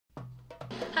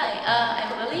Hi,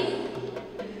 I'm Lili,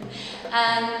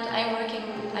 and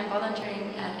I'm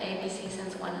volunteering at AVC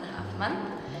since 1.5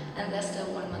 months, and there's still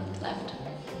 1 month left.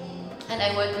 And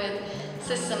I work with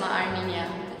Sistema Armenia.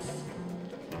 It's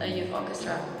a youth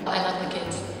orchestra. I love the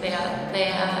kids. They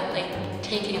are like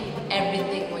taking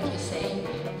everything what you say,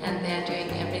 and they're doing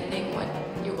everything what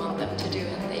you want them to do,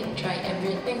 and they try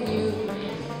everything new,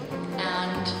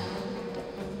 and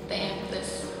they have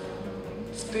this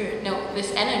spirit,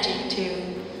 this energy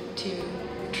to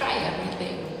try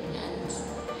everything. And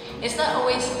it's not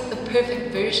always the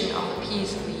perfect version of a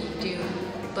piece we do,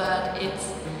 but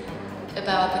it's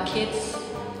about the kids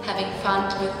having fun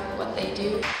with what they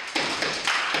do.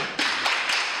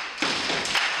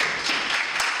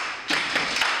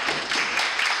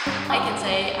 I can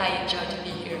say I enjoy to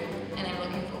be here.